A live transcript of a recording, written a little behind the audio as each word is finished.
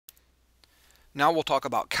Now we'll talk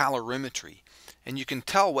about calorimetry, and you can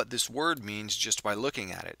tell what this word means just by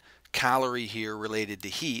looking at it. Calorie here related to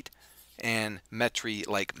heat, and metry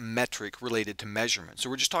like metric related to measurement. So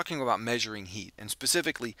we're just talking about measuring heat, and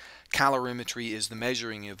specifically calorimetry is the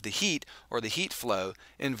measuring of the heat or the heat flow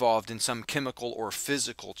involved in some chemical or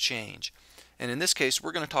physical change. And in this case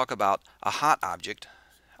we're going to talk about a hot object.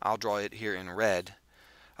 I'll draw it here in red.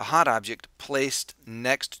 A hot object placed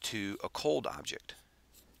next to a cold object.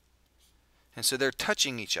 And so they're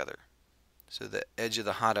touching each other. So the edge of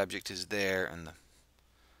the hot object is there and the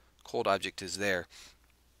cold object is there.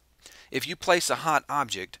 If you place a hot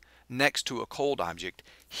object next to a cold object,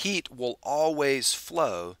 heat will always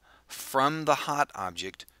flow from the hot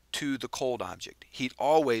object to the cold object. Heat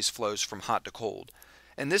always flows from hot to cold.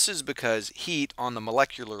 And this is because heat on the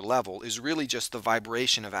molecular level is really just the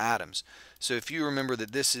vibration of atoms. So if you remember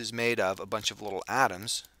that this is made of a bunch of little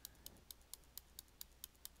atoms,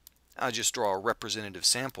 I'll just draw a representative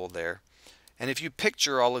sample there. And if you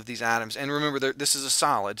picture all of these atoms, and remember this is a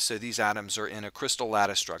solid, so these atoms are in a crystal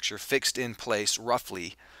lattice structure, fixed in place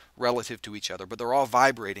roughly relative to each other, but they're all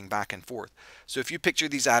vibrating back and forth. So if you picture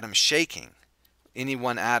these atoms shaking, any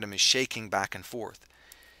one atom is shaking back and forth.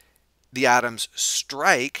 The atoms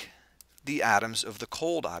strike the atoms of the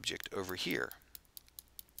cold object over here.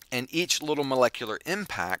 And each little molecular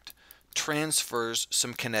impact transfers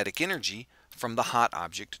some kinetic energy from the hot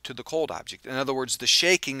object to the cold object. In other words, the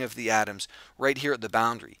shaking of the atoms right here at the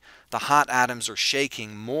boundary. The hot atoms are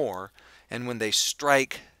shaking more, and when they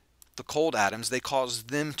strike the cold atoms, they cause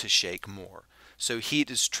them to shake more. So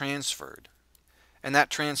heat is transferred. And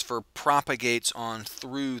that transfer propagates on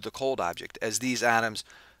through the cold object as these atoms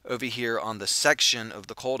over here on the section of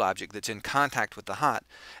the cold object that's in contact with the hot,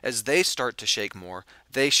 as they start to shake more,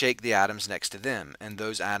 they shake the atoms next to them, and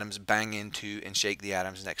those atoms bang into and shake the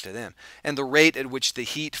atoms next to them. And the rate at which the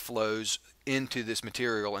heat flows into this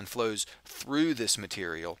material and flows through this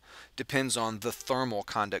material depends on the thermal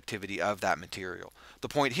conductivity of that material. The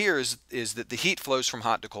point here is that the heat flows from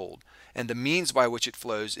hot to cold, and the means by which it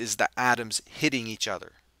flows is the atoms hitting each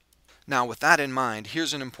other. Now, with that in mind,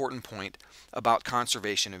 here's an important point about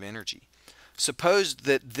conservation of energy. Suppose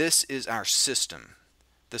that this is our system,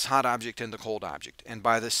 this hot object and the cold object. And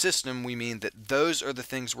by the system, we mean that those are the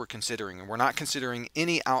things we're considering, and we're not considering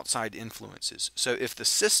any outside influences. So if the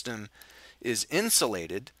system is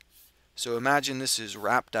insulated, so imagine this is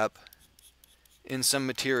wrapped up in some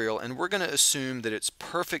material, and we're going to assume that it's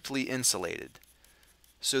perfectly insulated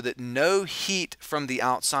so that no heat from the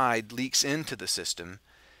outside leaks into the system,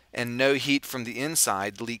 and no heat from the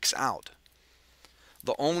inside leaks out.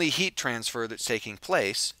 The only heat transfer that's taking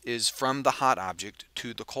place is from the hot object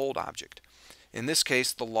to the cold object. In this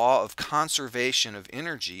case, the law of conservation of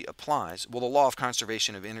energy applies. Well, the law of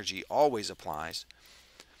conservation of energy always applies,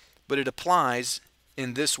 but it applies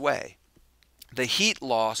in this way. The heat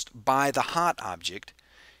lost by the hot object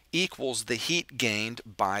equals the heat gained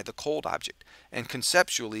by the cold object. And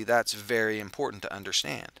conceptually, that's very important to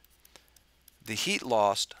understand. The heat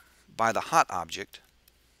lost by the hot object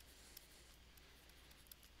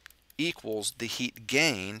equals the heat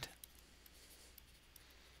gained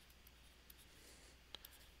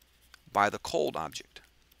by the cold object.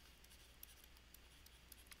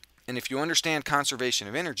 And if you understand conservation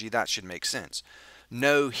of energy, that should make sense.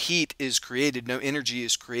 No heat is created, no energy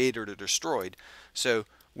is created or destroyed. So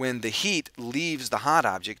when the heat leaves the hot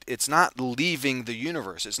object, it's not leaving the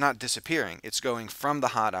universe, it's not disappearing, it's going from the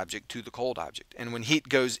hot object to the cold object. And when heat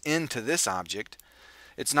goes into this object,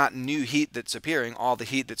 it's not new heat that's appearing, all the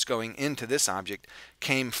heat that's going into this object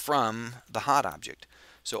came from the hot object.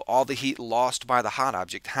 So all the heat lost by the hot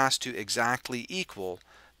object has to exactly equal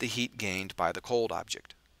the heat gained by the cold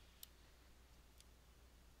object.